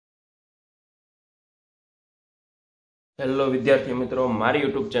Hello વિદ્યાર્થી મિત્રો, મારી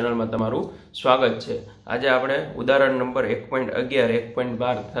યુટ્યુબ ચેનલમાં તમારું સ્વાગત છે। આજે આપણે ઉદાહરણ નંબર 1.11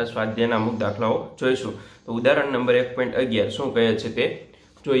 1.12 તથા સ્વાધ્યાયના અમુક દાખલાઓ જોઈશું। તો ઉદાહરણ નંબર 1.11 શું કહે છે તે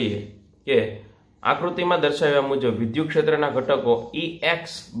જોઈએ કે આકૃતિમાં દર્શાવ્યા મુજબ વિદ્યુત ક્ષેત્રના ઘટકો Ex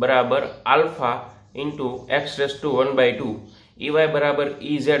બરાબર આલ્ફા ઇન્ટુ x⁴1/2 Ey બરાબર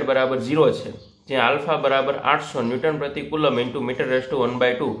Ez બરાબર 0 છે, જ્યાં આલ્ફા બરાબર 800 ન્યૂટન પ્રતિ કુલમ ઇન્ટુ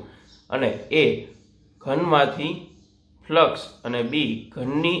મીટર⁴1/2 અને એ ઘનમાંથી ફ્લક્સ અને બી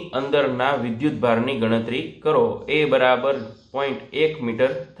ઘનની અંદરના વિદ્યુત ભારની ગણતરી કરો। એ બરાબર 0.1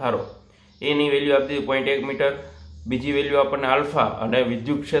 મીટર ધારો। એની વેલ્યુ આપી દીધી 0.1 મીટર, બીજી વેલ્યુ આપણને આલ્ફા અને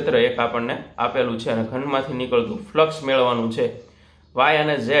વિદ્યુત ક્ષેત્ર એક આપણને આપેલું છે અને ઘનમાંથી નીકળતું ફ્લક્સ મેળવવાનું છે। વાય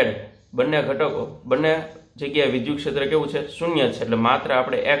અને ઝેડ બંને ઘટકો બંને જગ્યાએ વિદ્યુત ક્ષેત્ર કેવું છે? શૂન્ય છે, એટલે માત્ર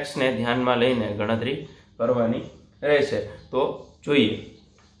આપણે એક્સ ને ધ્યાનમાં લઈને ગણતરી કરવાની રહેશે। તો જોઈએ,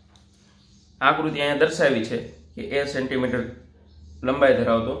 આકૃતિ અહીંયા દર્શાવી છે કે એ સેન્ટીમીટર લંબાઈ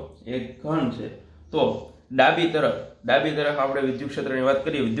ધરાવતો એક ઘન છે। તો ડાબી તરફ આપણે વિદ્યુત ક્ષેત્રની વાત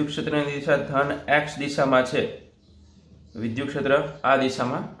કરીએ। વિદ્યુત ક્ષેત્રની દિશા ધન એક્સ દિશામાં છે, વિદ્યુત ક્ષેત્ર આ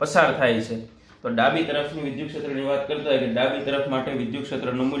દિશામાં પસાર થાય છે। તો ડાબી તરફની વિદ્યુત ક્ષેત્રની વાત કરતા હોય કે ડાબી તરફ માટે વિદ્યુત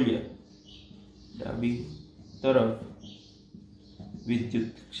ક્ષેત્રનું મૂલ્ય, ડાબી તરફ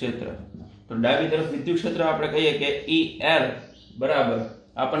વિદ્યુત ક્ષેત્ર, તો ડાબી તરફ વિદ્યુત ક્ષેત્ર આપણે કહીએ કે EL બરાબર,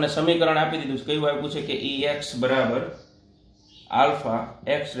 આપણને સમીકરણ આપી દીધું છે, કયું આપ્યું છે કે Ex બરાબર આલ્ફા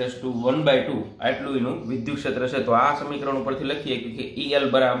x⁴1/2 આટલું એનું વિદ્યુત ક્ષેત્ર છે। તો આ સમીકરણ ઉપરથી લખીએ કે EL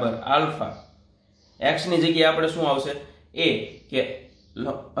બરાબર આલ્ફા, x ની જગ્યાએ આપણે શું આવશે? a, કે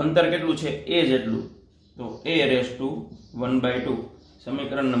અંતર કેટલું છે? a જેટલું, તો a⁴1/2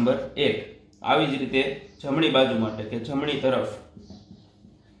 સમીકરણ નંબર 1। આવી જ રીતે જમણી બાજુ માટે કે જમણી તરફ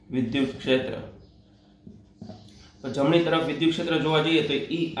વિદ્યુત ક્ષેત્ર, તો જમણી તરફ વિદ્યુત ક્ષેત્ર જોવા જઈએ તો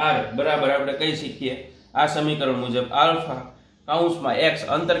ER બરાબર આપણે કહી શકીએ આ સમીકરણ મુજબ આલ્ફા કૌંસમાં x,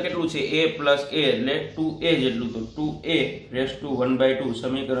 અંતર કેટલું છે? a પ્લસ a એટલે 2a જેટલું, તો 2a⁴1/2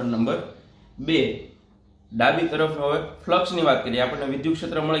 સમીકરણ નંબર 2। ડાબી તરફ હવે ફ્લક્સની વાત કરીએ, આપણને વિદ્યુત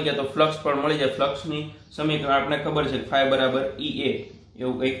ક્ષેત્ર મળી ગયા તો ફ્લક્સ પણ મળી જાય। ફ્લક્સની સમીકરણ આપણે ખબર છે કે φ બરાબર Ea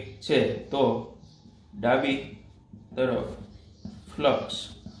એવું કંઈક છે। તો ડાબી તરફ ફ્લક્સ,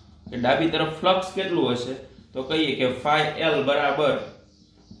 કે ડાબી તરફ ફ્લક્સ કેટલું હશે? તો કહીએ કે φL બરાબર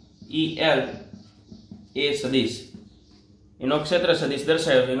EL એ સદિશ, એનો ક્ષેત્ર સદિશ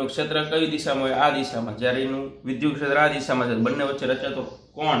દર્શાવ્યો છે। એનું ક્ષેત્ર કઈ દિશામાં હોય? આ દિશામાં। જ્યારે એનું વિદ્યુત ક્ષેત્ર આ દિશામાં છે, બંને વચ્ચે રચાતો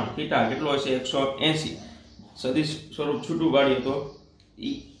કોણ થીટા કેટલો હશે? 180। સદિશ સ્વરૂપ છૂટું પાડીએ તો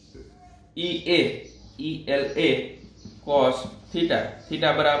ELA cos થીટા,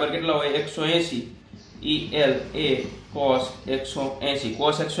 થીટા બરાબર કેટલા હોય? 180। ELA cos 180,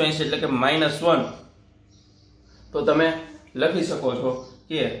 cos 180 એટલે કે -1। તો તમે લખી શકો છો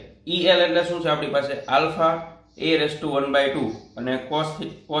કે EL એટલે શું છે આપણી પાસે? આલ્ફા a⁴1/2 અને cos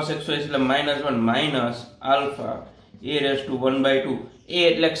 180 એટલે -1 માઇનસ આલ્ફા a⁴1/2। a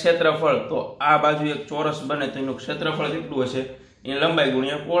એટલે ક્ષેત્રફળ, તો આ બાજુ એક ચોરસ બને તો એનું ક્ષેત્રફળ કેટલું હશે? એની લંબાઈ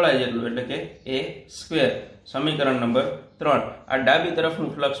ગુણ્યા પહોળાઈ જેટલું, એટલે કે a²। સમીકરણ નંબર 3। આ ડાબી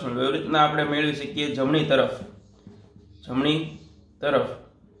તરફનું ફ્લક્સ મેળવ્યું, એવી રીતના આપણે મેળવી શકીએ જમણી તરફ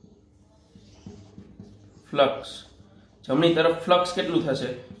ફ્લક્સ। જમણી તરફ ફ્લક્સ કેટલું થશે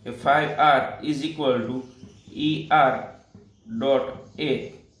કે φR = ER dot a।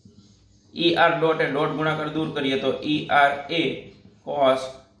 ER dot A dot ગુણાકાર દૂર કરીએ તો ERA cos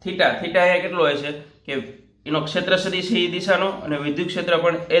થીટા, થીટા એ કેટલો હોય છે કે એનો ક્ષેત્ર સદિશ એ દિશાનો અને વિદ્યુત ક્ષેત્ર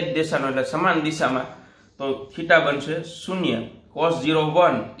પણ એ જ દિશાનો, એટલે સમાન દિશામાં, તો થીટા બનશે 0। cos 0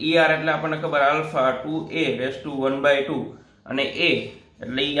 1, ER એટલે આપણને ખબર આલ્ફા 2a⁴1/2 અને a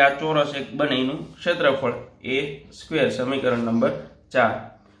એટલે આ ચોરસ એક બને એનું ક્ષેત્રફળ a², સમીકરણ નંબર 4।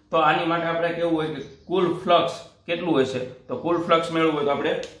 તો આની માટે આપણે કેવું હોય કે કુલ ફ્લક્સ કેટલું હશે? તો કુલ ફ્લક્સ મેળવવું હોય તો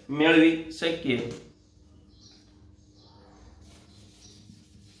આપણે મેળવી શકીએ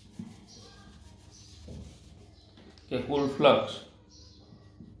કે કુલ ફ્લક્સ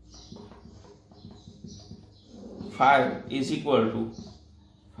φ =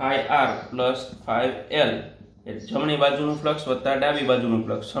 φR પ્લસ φL, જમણી બાજુનું ફ્લક્સ વત્તા ડાબી બાજુનું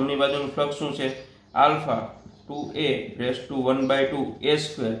ફ્લક્સ। જમણી બાજુનું ફ્લક્સ શું છે? આલ્ફા 2a⁴1/2 a²,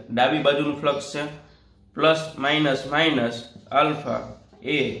 ડાબી બાજુનું ફ્લક્સ છે plus minus minus alpha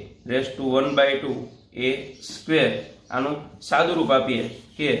a⁴1/2 a²। આનું સાદું રૂપ આપીએ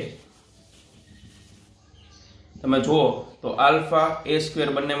કે તમે જુઓ તો આલ્ફા a²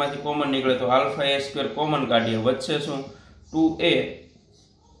 બંનેમાંથી કોમન નીકળે તો આલ્ફા a² કોમન કાઢીએ, વચ્ચે શું?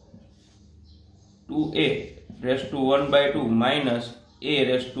 2a⁴1/2 માઇનસ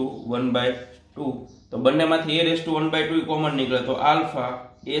a⁴1/2, તો બંનેમાંથી a⁴1/2 કોમન નીકળે તો આલ્ફા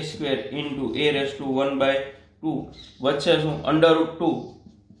a² * a⁴1/2 2 વચ્ચે શું √2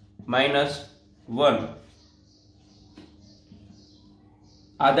 -1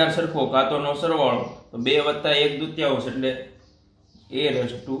 આધાર સરખો કાતોનો સરવાળો તો 2 + 1/2 એટલે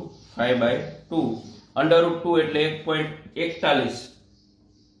a⁵/2 √2 એટલે 1.41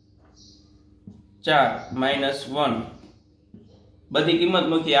 4 -1 બધી કિંમત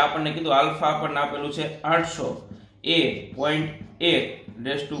મૂકી આપણને કીધું આલ્ફા આપણને આપેલું છે 800 a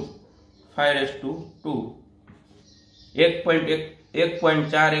 0.1/5/2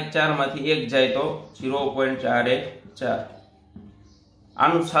 1.414 માંથી 1 જાય તો 0.414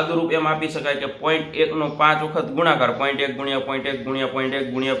 આનું સાદું રૂપ એમ આપી શકાય કે 0.1 નો 5 વખત ગુણાકાર 0.1 × 0.1 × 0.1 ×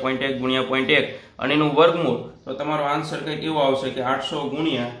 0.1 × 0.1 અને એનું વર્ગમૂળ તો તમારો આન્સર કંઈક એવો આવશે કે 800 ×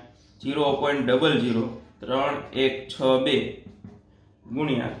 0.00 3162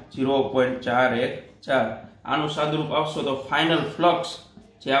 ગુણ્યા 0.414 આનું સાદુરૂપ આપશો તો ફાઇનલ ફ્લક્સ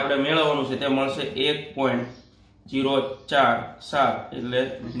જે આપણે મેળવવાનું છે તે મળશે 1.047 એટલે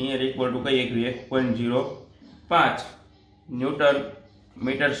નિયર ઇક્વલ ટુ કહીએ કે 1.05 ન્યૂટન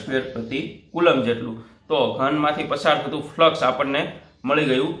મીટર સ્ક્વેર પ્રતિ કુલમ જેટલું તો ઘનમાંથી પસાર થતું ફ્લક્સ આપણને મળી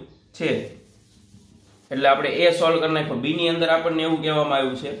ગયું છે એટલે આપણે એ સોલ્વ કરી નાખ્યો બી ની અંદર આપણને એવું કહેવામાં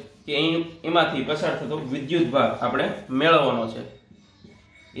આવ્યું છે કે એમાંથી પસાર થતો વિદ્યુત ભાર આપણે મેળવવાનો છે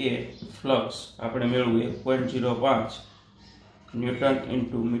એ ફ્લક્સ આપણે મેળવવું 1.05 ન્યૂટન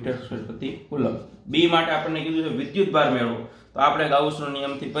ઇન્ટુ મીટર સ્ક્વેર પ્રતિ કુલમ બી માટે આપણને કીધું છે વિદ્યુત ભાર મેળવો તો આપણે ગાઉસનો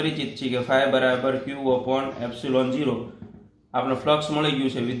નિયમથી પરિચિત છીએ કે phi = q/ε0 આપણે ફ્લક્સ મળી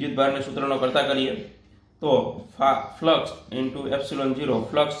ગયું છે વિદ્યુત ભારને સૂત્રનો કરતા કરીએ તો ફ્લક્સ ઇન્ટુ ε0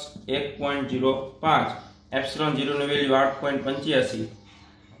 ફ્લક્સ 1.05 ε0 ની વેલ્યુ 8.85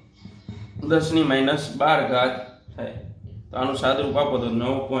 10⁻12 થાય તો આનું સાદુરૂપ આપો તો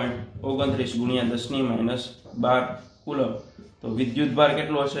 9.29 × 10⁻12 કુલમ તો વિદ્યુત ભાર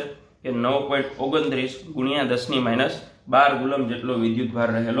કેટલો હશે કે 9.29 × 10⁻12 કુલમ જેટલો વિદ્યુત ભાર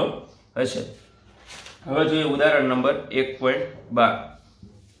રહેલો હશે હવે જોઈએ ઉદાહરણ નંબર 1.12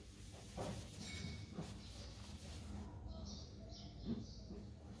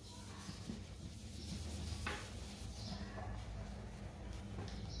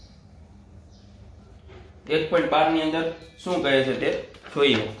 1.12 ની અંદર શું કહે છે તે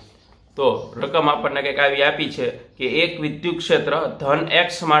જોઈએ તો રકમ આપણને કંઈક આવી આપી છે કે એક વિદ્યુત ક્ષેત્ર ધન x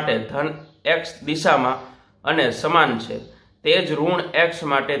માટે ધન x દિશામાં અને સમાન છે તે જ ઋણ x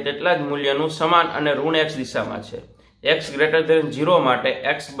માટે તેટલા જ મૂલ્યનું સમાન અને ઋણ x દિશામાં છે x > 0 માટે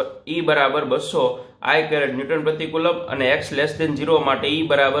x e = 200 I caret newton પ્રતિ કુલમ અને x < 0 માટે e =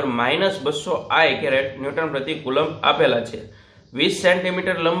 -200 I કેરેટ ન્યૂટન પ્રતિ કુલમ આપેલા છે 20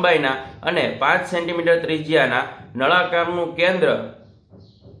 સેન્ટીમીટર લંબાઈના અને 5 સેન્ટીમીટર ત્રિજ્યાના નળાકારનું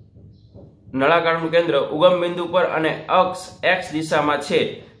કેન્દ્ર ઉગમ બિંદુ પર અને અક્ષ x દિશામાં છે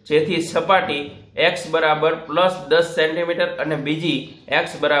જેથી સપાટી x = +10 સેન્ટીમીટર અને બીજી x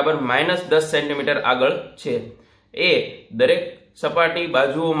 = -10 સેન્ટીમીટર આગળ છે એ દરેક સપાટી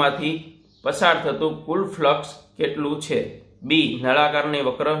બાજુઓમાંથી પસાર થતું કુલ ફ્લક્સ કેટલું છે બી નળાકારની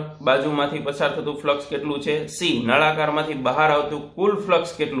વક્ર બાજુમાંથી પસાર થતું ફ્લક્સ કેટલું છે સી નળાકારમાંથી બહાર આવતું કુલ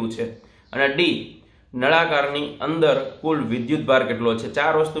ફ્લક્સ કેટલું છે અને ડી નળાકારની અંદર કુલ વિદ્યુત ભાર કેટલો છે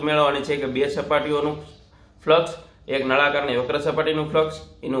ચાર વસ્તુ મેળવવાની છે કે બે સપાટીઓનું ફ્લક્સ એક નળાકારની વક્ર સપાટીનું ફ્લક્સ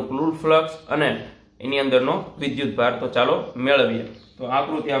એનું કુલ ફ્લક્સ અને એની અંદરનો વિદ્યુત ભાર તો ચાલો મેળવીએ તો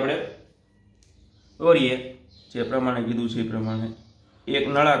આકૃતિ આપણે દોરીએ જે પ્રમાણે કીધું છે એ પ્રમાણે એક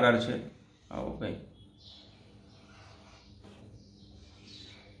નળાકાર છે આવો કઈ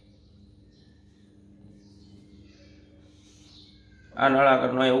આ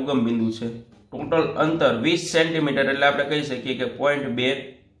નળાકારનો અહીં ઉગમ બિંદુ છે ટોટલ અંતર 20 સેન્ટીમીટર એટલે આપણે કહી શકીએ કે 0.2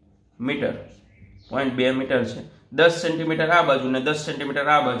 મીટર 0.2 મીટર છે 10 સેન્ટીમીટર આ બાજુ ને 10 સેન્ટીમીટર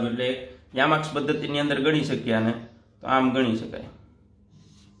આ બાજુ એટલે યામાક્ષ પદ્ધતિની અંદર ગણી શકીએ આને તો આમ ગણી શકાય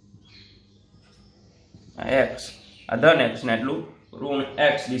આ x આ ધન x ને એટલું ઋણ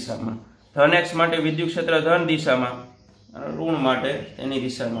x દિશામાં ધન x માટે વિદ્યુત ક્ષેત્ર ધન દિશામાં અને ઋણ માટે તેની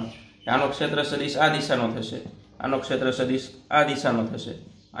દિશામાં આનો ક્ષેત્ર સદિશ આ દિશાનો થશે આનો ક્ષેત્ર સદિશ આ દિશાનો થશે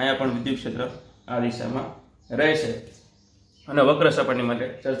અહીંયા પણ વિદ્યુત ક્ષેત્ર આ દિશામાં રહેશે અને વક્ર સપાટી માટે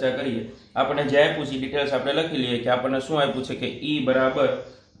ચર્ચા કરીએ આપણે જે આપ્યું છે ડિટેલ્સ આપણે લખી લઈએ કે આપણને શું આપ્યું છે કે E =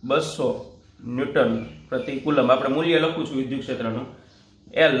 200 ન્યૂટન પ્રતિ કુલમ આપણે મૂલ્ય લખું છું વિદ્યુત ક્ષેત્રનું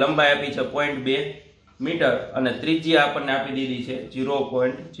L લંબાઈ આપી છે 0.2 મીટર અને ત્રિજ્યા આપણને આપી દીધી છે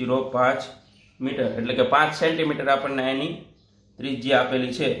 0.05 મીટર એટલે કે 5 સેન્ટીમીટર આપણને એની ત્રિજ્યા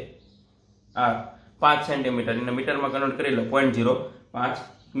આપેલી છે આ 5 સેન્ટીમીટર એને મીટરમાં કન્વર્ટ કરી લો 0.05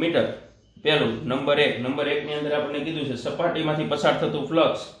 મીટર પહેલું નંબર 1 ની અંદર આપણે કીધું છે સપાટીમાંથી પસાર થતું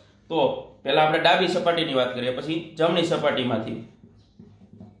ફ્લક્સ તો પહેલા આપણે ડાબી સપાટીની વાત કરીએ પછી જમણી સપાટીમાંથી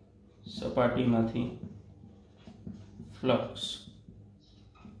ફ્લક્સ.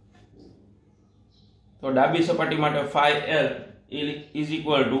 તો ડાબી સપાટી માટે phi l is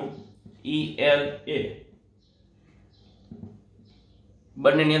equal to ELA.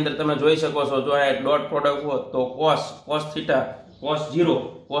 બંનેની અંદર તમે જોઈ શકો છો, જો આ ડોટ પ્રોડક્ટ હોત તો cos થીટા cos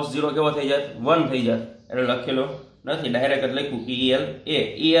 0 કેવો થઈ જાય 1 થઈ જાય, એટલે લખેલો નથી, ડાયરેક્ટ જ લખ્યું કે ELA.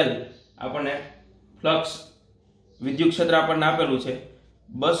 EL આપણને ફ્લક્સ વિદ્યુત ક્ષેત્ર આપણને આપેલું છે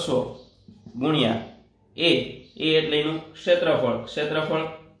 200 ગુણ્યા A એટલે એનું ક્ષેત્રફળ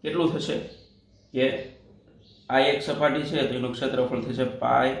કેટલું થશે કે આ એક સપાટી છે તો એનું ક્ષેત્રફળ થશે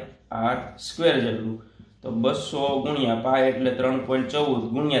પાઈ r સ્ક્વેર જેટલું. તો 200 ગુણ્યા પાઈ એટલે 3.14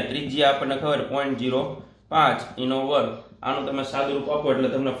 ગુણ્યા ત્રિજ્યા આપણને ખબર 0.05 એનો વર્ગ. આનું તમે સાદું રૂપ આપો એટલે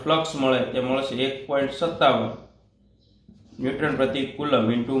તમને ફ્લક્સ મળે, તે મળશે 1.57 ન્યૂટન પ્રતિ કુલમ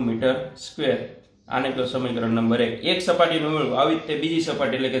ઇન્ટુ મીટર સ્ક્વેર. આને કહો સમીકરણ નંબર 1. એક સપાટીનું મેળવું. આવી રીતે બીજી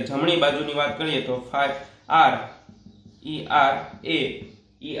સપાટી એટલે કે જમણી બાજુની વાત કરીએ તો phi r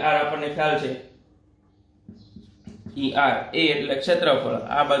ER આપણને ખ્યાલ છે, ER એટલે ક્ષેત્રફળ,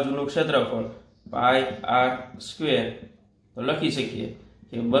 આ બાજુનું ક્ષેત્રફળ પાઈ r સ્ક્વેર. તો લખી શકીએ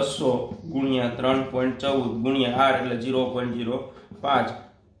કે 200 ગુણ્યા 3.14 ગુણ્યા r એટલે 0.05.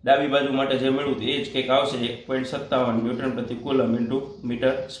 ડાબી બાજુ માટે જે મળ્યું એ જ કંઈક આવશે 1.57 ન્યૂટન પ્રતિ કુલમ ઇન્ટુ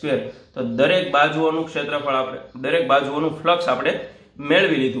મીટર સ્ક્વેર. તો દરેક બાજુઓનું ક્ષેત્રફળ આપણે, દરેક બાજુઓનું ફ્લક્સ આપણે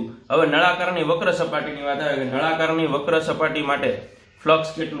મેળવી લીધું. હવે નળાકારની વક્ર સપાટીની વાત આવે કે નળાકારની વક્ર સપાટી માટે ફ્લક્સ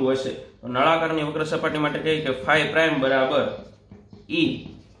કેટલું હશે. તો નળાકારની વક્ર સપાટી માટે કહીએ કે phi પ્રાઇમ બરાબર E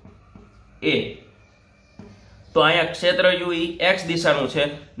A. તો અહીંયા ક્ષેત્ર u એ x દિશાનું છે,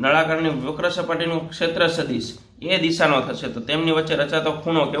 નળાકારની વક્ર સપાટીનું ક્ષેત્ર સદિશ એ દિશાનો થશે. તો તેમની વચ્ચે રચાતો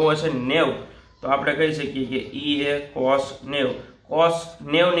ખૂણો કેવો હશે 90. તો આપણે કહી શકીએ કે EA cos 90. cos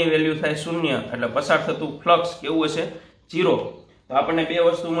 90 ની વેલ્યુ થાય 0, એટલે પસાર થતું ફ્લક્સ કેવું હશે 0. તો આપણને બે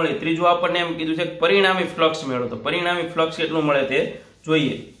વસ્તુ મળી. ત્રીજું આપણને એમ કીધું છે કે પરિણામી ફ્લક્સ મેળવો. તો પરિણામી ફ્લક્સ કેટલું મળે તે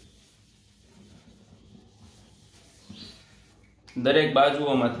જોઈએ. દરેક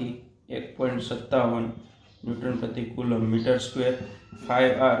બાજુઓમાંથી 1.57 ન્યૂટન પ્રતિ કુલમ મીટર સ્ક્વેર.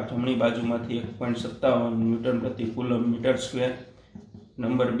 5r જમણી બાજુમાંથી 1.57 ન્યૂટન પ્રતિ કુલમ મીટર સ્ક્વેર.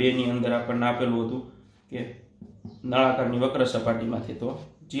 નંબર 2 ની અંદર આપણને આપેલું હતું કે નળાકારની વક્ર સપાટીમાંથી તો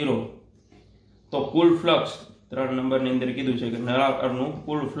 0. તો કુલ ફ્લક્સ 3 નંબરની અંદર કીધું છે કે નળાકારનું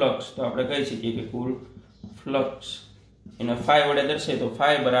કુલ ફ્લક્સ. તો આપણે કહી શકીએ કે કુલ ફ્લક્સ એને phi વડે દર્શાવીએ તો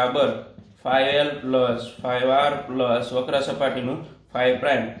phi બરાબર phi l plus phi r plus વક્ર સપાટીનું phi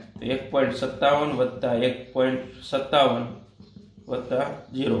પ્રાઇમ. તો 1.57 વત્તા 1.57 વત્તા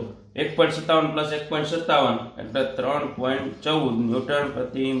 0. 1.57 પ્લસ 1.57 એટલે 3.14 ન્યૂટન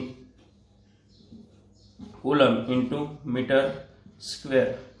પ્રતિ કુલમ ઇન્ટુ મીટર સ્ક્વેર.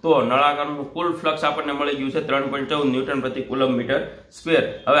 તો નળાકારનું કુલ ફ્લક્સ આપણને મળી ગયું છે 3.14 ન્યૂટન પ્રતિ કુલમ મીટર સ્ક્વેર.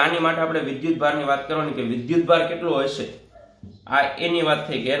 હવે આની માટે આપણે વિદ્યુત ભારની વાત કરવાની કે વિદ્યુત ભાર કેટલો હશે. આ એની વાત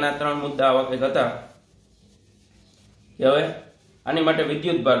થઈ કે એના 3 મુદ્દા આવા કંઈક હતા કે હવે આની માટે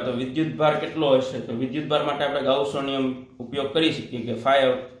વિદ્યુત ભાર. તો વિદ્યુત ભાર કેટલો હશે. તો વિદ્યુત ભાર માટે આપણે ગાઉસનો નિયમ ઉપયોગ કરી શકીએ કે phi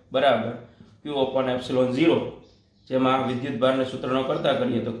બરાબર Q/ε0. જેમાં વિદ્યુત ભારને સૂત્રનો કરતા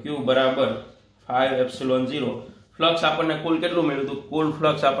કરીએ તો Q બરાબર phi ε0. ફ્લક્સ આપણને કુલ કેટલું મળ્યું હતું. કુલ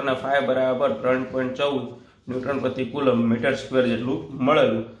ફ્લક્સ આપણને phi બરાબર 3.14 ન્યૂટન પ્રતિ કુલમ મીટર સ્ક્વેર જેટલું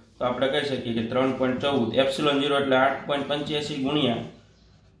મળેલું. તો આપણે કહી શકીએ કે 3.14 ε0 એટલે 8.85 ગુણ્યા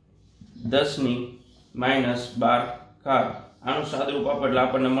 10⁻12. આનું સાદુરૂપ આપો એટલે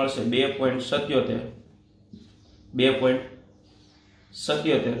આપણને મળશે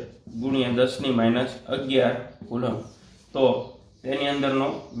 2.77 ગુણ્યા 10⁻11 કુલમ. તો તેની અંદરનો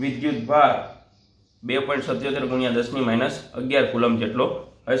વિદ્યુત ભાર 2.77 ગુણ્યા 10⁻11 કુલમ જેટલો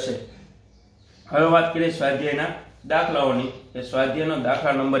હશે. હવે વાત કરીએ સ્વાધ્યાયના દાખલાઓની. કે સ્વાધ્યાયનો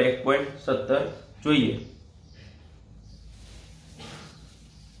દાખલા નંબર 1.17 જોઈએ.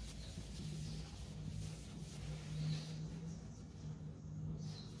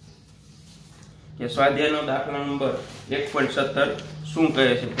 કે સ્વાધ્યાયનો દાખલા નંબર 1.17 શું કહે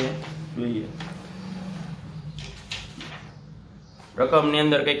છે તે જોઈએ. રકમની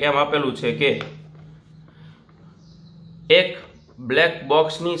અંદર કંઈક એમ આપેલું છે કે એક બ્લેક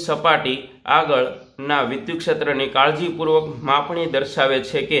બોક્સની સપાટી આગળના વિદ્યુત ક્ષેત્રની કાળજીપૂર્વક માપણી દર્શાવે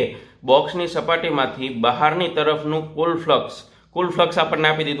છે કે બોક્સની સપાટીમાંથી બહારની તરફનું કુલ ફ્લક્સ આપણને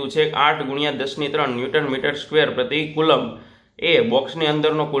આપી દીધું છે 8 ગુણ્યા 10⁻3 ન્યૂટન મીટર સ્ક્વેર પ્રતિ કુલમ. એ બોક્સની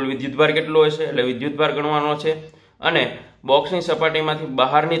અંદરનો કુલ વિદ્યુતભાર કેટલો હશે એટલે વિદ્યુતભાર ગણવાનો છે. અને બોક્સની સપાટીમાંથી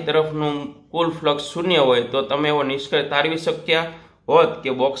બહારની તરફનું કુલ ફ્લક્સ 0 હોય તો તમે એવો નિષ્કર્ષ તારવી શક્યા હોત કે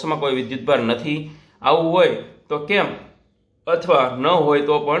બોક્સમાં કોઈ વિદ્યુતભાર નથી. આવું હોય તો કેમ, અથવા ન હોય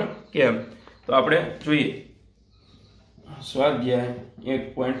તો પણ કેમ. તો આપણે જોઈએ સ્વાધ્યાય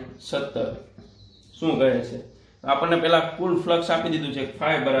 1.17 શું કહે છે. તો આપણને પહેલા કુલ ફ્લક્સ આપી દીધું છે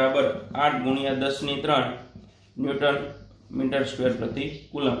phi બરાબર 8 ગુણ્યા 10⁻³ ન્યૂટન મીટર સ્ક્વેર પ્રતિ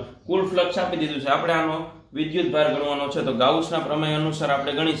કુલમ. કુલ ફ્લક્સ આપી દીધું છે. આપણે આનો વિદ્યુત ભાર ગણવાનો છે તો ગાઉસના પ્રમેય અનુસાર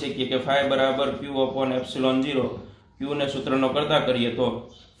આપણે ગણી શકીએ કે phi બરાબર q/ε0. q ને સૂત્રનો કરતા કરીએ તો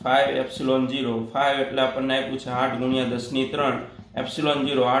phi ε0 phi એટલે આપણને આપ્યું છે 8 ગુણ્યા 10⁻³ ε0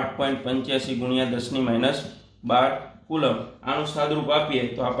 8.85 ગુણ્યા 10⁻12 કુલમ. આનું સાદુરૂપ આપીએ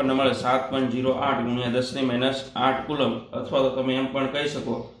તો આપણને મળે 7.08 ગુણ્યા 10⁻8 કુલમ, અથવા તો તમે એમ પણ કહી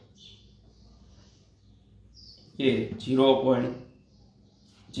શકો કે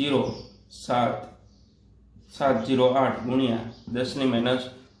 0.0708 ગુણ્યા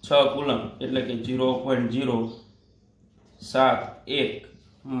 10⁻6 કુલમ, એટલે કે 0.071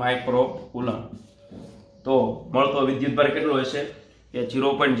 માઇક્રો કુલમ. તો મળતો વિદ્યુતભાર કેટલો હશે કે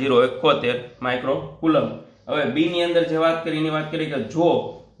 0.071 માઇક્રો કુલમ. હવે બી ની અંદર જે વાત કરી એની વાત કરી કે જો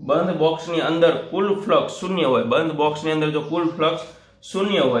બંધ બોક્સની અંદર કુલ ફ્લક્સ શૂન્ય હોય, બંધ બોક્સની અંદર જો કુલ ફ્લક્સ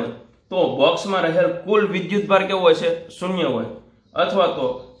શૂન્ય હોય તો બોક્સમાં રહેલ કુલ વિદ્યુતભાર કેવો હોય છે? શૂન્ય હોય. અથવા તો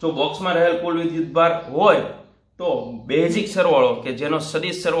જો બોક્સમાં રહેલ કુલ વિદ્યુતભાર હોય તો બેઝિક સરવાળો કે જેનો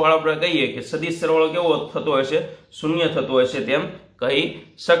સદિશ સરવાળો આપણે કહીએ કે સદિશ સરવાળો કેવો થતો હોય છે? શૂન્ય થતો હોય છે તેમ કહી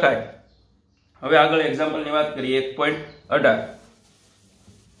શકાય. હવે આગળ એક્ઝામ્પલની વાત કરીએ 1.18.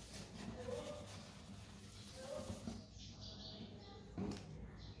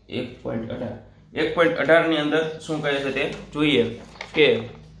 1.18 ની અંદર શું કહે છે તે જોઈએ કે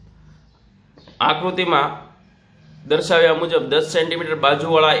આકૃતિમાં દર્શાવ્યા મુજબ 10 સેન્ટીમીટર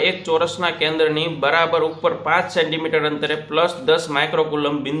બાજુવાળા એક ચોરસના કેન્દ્રની બરાબર ઉપર 5 સેન્ટીમીટર અંતરે +10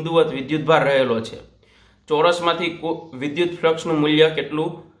 માઇક્રોકુલમ બિંદુવત વિદ્યુતભાર રહેલો છે. ચોરસમાંથી વિદ્યુત ફ્લક્સનું મૂલ્ય કેટલું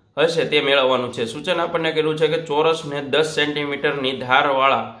હશે તે મેળવવાનું છે. સૂચન આપણને કહેલું છે કે ચોરસને 10 સેન્ટીમીટરની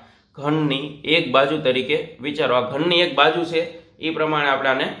ધારવાળા ઘનની એક બાજુ તરીકે વિચારો. આ ઘનની એક બાજુ છે એ પ્રમાણે આપણે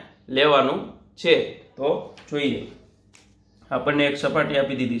આને લેવાનું છે. તો જોઈએ, આપણને એક સપાટી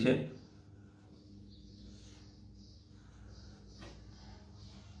આપી દીધી છે.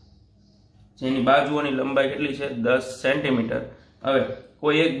 જેની બાજુઓની લંબાઈ કેટલી છે? 10 સેન્ટીમીટર. હવે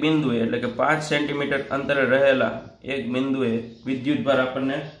કોઈ એક બિંદુએ એટલે કે 5 સેન્ટીમીટર અંતરે રહેલા એક બિંદુએ વિદ્યુતભાર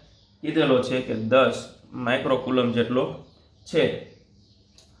આપણને કીધેલો છે કે 10 માઇક્રોકુલમ જેટલો છે.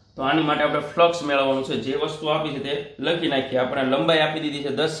 તો આની માટે આપણે ફ્લક્સ મેળવવાનું છે. જે વસ્તુ આપી છે તે લખી નાખીએ. આપણે લંબાઈ આપી દીધી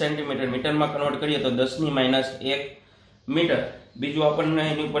છે 10 સેન્ટીમીટર, મીટરમાં કન્વર્ટ કરીએ તો 10⁻1 મીટર. બીજું આપણને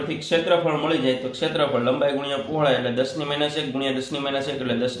એની ઉપરથી ક્ષેત્રફળ મળી જાય તો ક્ષેત્રફળ લંબાઈ ગુણ્યા પહોળાઈ એટલે 10⁻1 ગુણ્યા 10�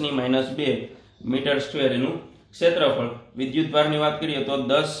 એટલે 10⁻2 મીટર સ્ક્વેર એનું ક્ષેત્રફળ. વિદ્યુતભારની વાત કરીએ તો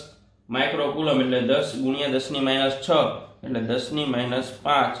 10 માઇક્રોકુલમ એટલે 10 ગુણ્યા 10⁻6 એટલે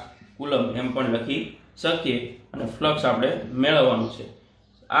 10⁻5 કુલમ એમ પણ લખી શકીએ. અને ફ્લક્સ આપણે મેળવવાનું છે.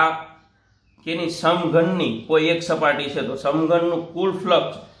 આ કેની સમઘનની કોઈ એક સપાટી છે તો સમઘનનું કુલ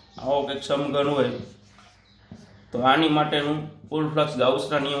ફ્લક્સ આવો કંઈક સમઘન હોય તો આની માટેનું કુલ ફ્લક્સ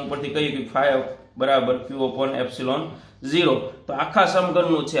ગાઉસના નિયમ ઉપરથી કહ્યું કે phi બરાબર q/ε0. તો આખા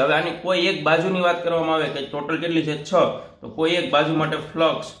સમઘનનું છે. હવે આની કોઈ એક બાજુની વાત કરવામાં આવે કે ટોટલ કેટલી છે? 6. તો કોઈ એક બાજુ માટે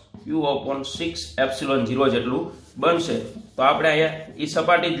ફ્લક્સ q/6ε0 જેટલું બનશે. તો આપણે અહીંયા એ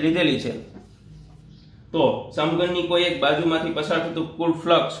સપાટી જ લીધેલી છે. તો સમઘનની કોઈ એક બાજુમાંથી પસાર થતું કુલ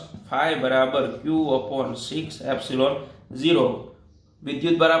ફ્લક્સ phi બરાબર q/6ε0.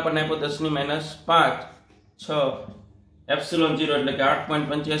 વિદ્યુતભાર આપણને આપ્યો 10⁻5 6ε0 એટલે કે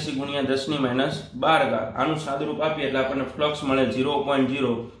 8.85 ગુણ્યા 10⁻12. આનું સાદુરૂપ આપીએ એટલે આપણને ફ્લક્સ મળે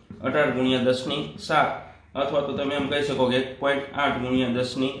 0.018 ગુણ્યા 10⁻7, અથવા તો તમે એમ કહી શકો કે 1.8 ગુણ્યા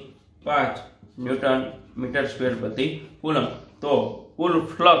 10⁻5 ન્યૂટન મીટર સ્ક્વેર પ્રતિ કુલમ. તો કુલ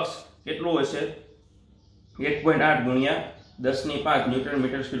ફ્લક્સ કેટલું હશે? 1.8 ગુણ્યા 10⁻5 ન્યૂટન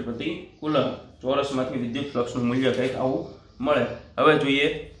મીટર સ્ક્વેર પ્રતિ કુલમ. ચોરસમાંથી વિદ્યુત ફ્લક્સનું મૂલ્ય કંઈક આવું મળે. હવે જોઈએ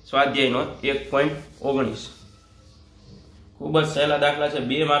સ્વાધ્યાયનો 1.19. ખૂબ જ સહેલા દાખલા છે.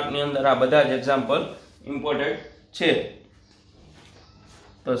 2 માર્કની અંદર આ બધા જ એક્ઝામ્પલ ઇમ્પોર્ટન્ટ છે.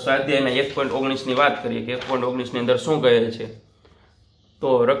 તો સ્વાધ્યાયના 1.19 ની વાત કરીએ કે 1.19 ની અંદર શું કહે છે? તો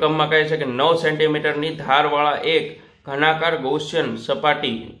રકમમાં કહે છે કે 9 સેન્ટીમીટરની ધારવાળા એક ઘનાકાર ગૌસિયન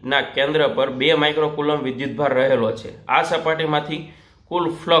સપાટીના કેન્દ્ર પર 2 માઇક્રોકુલમ વિદ્યુતભાર રહેલો છે. આ સપાટીમાંથી કુલ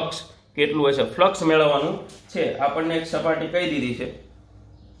ફ્લક્સ કેટલું હશે? ફ્લક્સ મેળવવાનું છે. આપણને એક સપાટી કહી દીધી છે.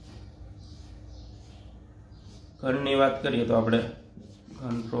 ઘનની વાત કરીએ તો આપણે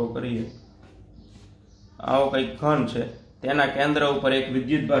ઘન ડ્રો કરીએ. આવો કંઈક ઘન છે. તેના કેન્દ્ર ઉપર એક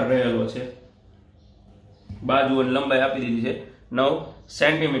વિદ્યુતભાર રહેલો છે. બાજુઓની લંબાઈ આપી દીધી છે 9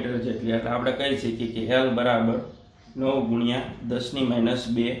 સેન્ટીમીટર જેટલી. એટલે આપણે કહી શકીએ કે L બરાબર 9 ગુણ્યા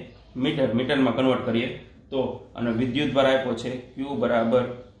 10⁻2 મીટર. મીટરમાં કન્વર્ટ કરીએ તો અને વિદ્યુતભાર આપ્યો છે Q બરાબર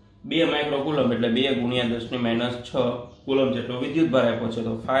 2 માઇક્રોકુલમ એટલે 2 ગુણ્યા 10⁻6 કુલમ જેટલો વિદ્યુતભાર આપ્યો છે.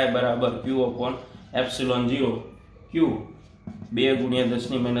 તો phi બરાબર q/ε0 ક્યુ 2 ગુણ્યા 10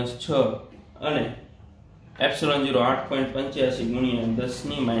 ની માઇનસ 6 અને એપ્સિલોન 0 8.85 ગુણ્યા 10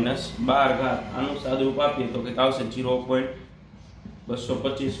 ની માઇનસ 12 ઘાત. આનું સાદુરૂપ આપીએ તો કંઈક આવશે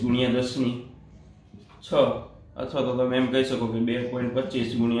 0.225 ગુણ્યા 10 ની 6 અથવા તો તમે એમ કહી શકો કે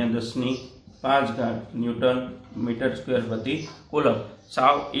 2.25 ગુણ્યા 10 ની 5 ઘાત ન્યૂટન મીટર સ્ક્વેર પ્રતિ કુલમ.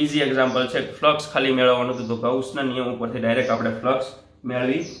 સાવ ઈઝી એક્ઝામ્પલ છે. ફ્લક્સ ખાલી મેળવવાનું હતું તો ગાઉસના નિયમ ઉપરથી ડાયરેક્ટ આપણે ફ્લક્સ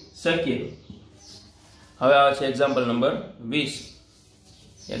મેળવી શકીએ. હવે આવે છે એક્ઝામ્પલ નંબર 20.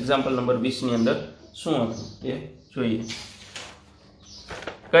 એક્ઝામ્પલ નંબર 20 ની અંદર શું હતું તે જોઈએ.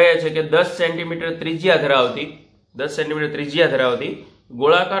 કહે છે કે 10 સેન્ટીમીટર ત્રિજ્યા ધરાવતી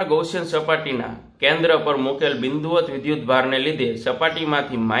ગોળાકાર ગૌસિયન સપાટીના કેન્દ્ર પર મૂકેલ બિંદુવત વિદ્યુત ભારને લીધે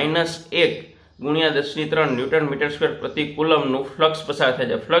સપાટીમાંથી -1 ગુણ્યા 10 ની 3 ન્યૂટન મીટર સ્ક્વેર પ્રતિ કુલમનું ફ્લક્સ પસાર થાય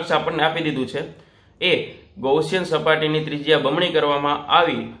છે. ફ્લક્સ આપણને આપી દીધું છે. એ ગૌસિયન સપાટીની ત્રિજ્યા બમણી કરવામાં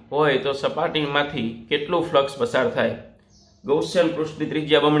આવી હોય તો સપાટીમાંથી કેટલું ફ્લક્સ પસાર થાય. ગૌસિયન પૃષ્ઠની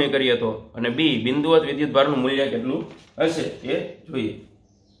ત્રિજ્યા બમણી કરીએ તો, અને બી બિંદુવત વિદ્યુત ભારનું મૂલ્ય કેટલું હશે તે જોઈએ.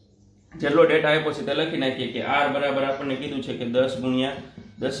 જેટલો ડેટા આપ્યો છે તે લખી નાખીએ કે r બરાબર આપણને કીધું છે કે 10 ગુણ્યા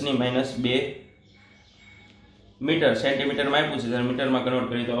 10 ની માઇનસ 2 મીટર. સેન્ટીમીટરમાં આપ્યું છે ત્યારે મીટરમાં કન્વર્ટ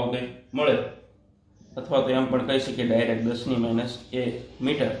કરીએ તો આવું કંઈ મળે, અથવા તો એમ પણ કહી શકીએ ડાયરેક્ટ 10 ની માઇનસ 1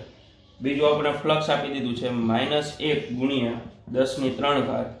 મીટર. બીજું આપણે ફ્લક્સ આપી દીધું છે -1 ગુણ્યા 10 ની 3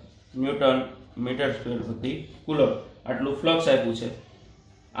 ઘાત ન્યૂટન મીટર સ્ક્વેર પ્રતિ કુલમ. આટલું ફ્લક્સ આપ્યું છે.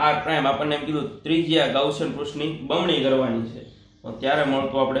 r પ્રાઇમ આપણને એમ કીધું ત્રિજ્યા ગાઉસિયન પૃષ્ઠની બમણી કરવાની છે, તો ત્યારે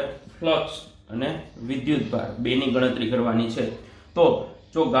મળતું આપણે ફ્લક્સ અને વિદ્યુતભાર બેની ગણતરી કરવાની છે. તો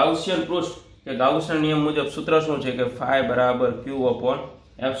જો ગાઉસિયન પૃષ્ઠ કે ગાઉસના નિયમ મુજબ સૂત્ર શું છે કે phi બરાબર q upon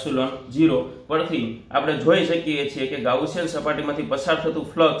એપ્સિલોન 0 પરથી આપણે જોઈ શકીએ છીએ કે ગાઉસિયન સપાટીમાંથી પસાર થતું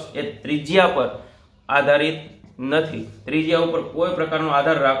ફ્લક્સ એ ત્રિજ્યા પર આધારિત નથી. ત્રિજ્યા ઉપર કોઈ પ્રકારનો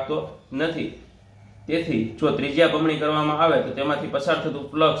આધાર રાખતો નથી. તેથી જો ત્રિજ્યા બમણી કરવામાં આવે તો તેમાંથી પસાર થતું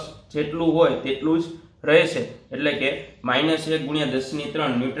ફ્લક્સ જેટલું હોય તેટલું જ રહેશે. એટલે કે -1 ગુણ્યા 10 ની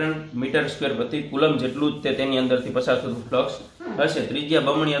 3 ન્યૂટન મીટર સ્ક્વેર પ્રતિ કુલમ જેટલું જ તે તેની અંદરથી પસાર થતું ફ્લક્સ હશે. ત્રિજ્યા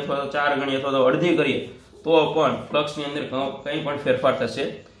બમણી અથવા તો 4 ગણી અથવા તો અડધી કરીએ તો પણ ફ્લક્સની અંદર કંઈ પણ ફેરફાર થશે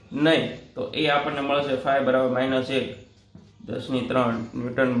નહીં. તો એ આપણને મળશે phi બરાબર -1 10 ની 3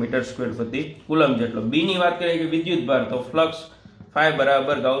 ન્યૂટન મીટર સ્ક્વેર પ્રતિ કુલમ જેટલો. બી ની વાત કરીએ કે વિદ્યુત ભાર, તો ફ્લક્સ phi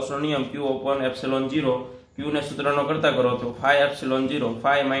બરાબર ગાઉસનો નિયમ q upon એપ્સિલોન 0. q ને સૂત્રનો કરતા કરો તો phi એપ્સિલોન 0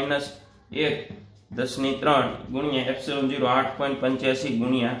 phi -1 10 ની 3 ગુણ્યા એપ્સિલોન 0 8.85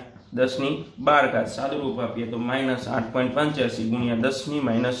 ગુણ્યા 10 ની 12 ઘાત. સાદુરૂપ આપીએ તો -8.85 ગુણ્યા 10 ની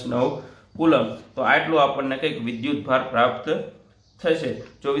 -9 કુલમ. તો આટલું આપણને કંઈક વિદ્યુત ભાર પ્રાપ્ત થશે.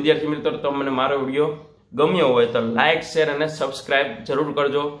 જો વિદ્યાર્થી મિત્રો તમને મારો વિડીયો ગમ્યો હોય તો લાઇક, શેર અને સબસ્ક્રાઇબ જરૂર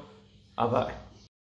કરજો. આભાર.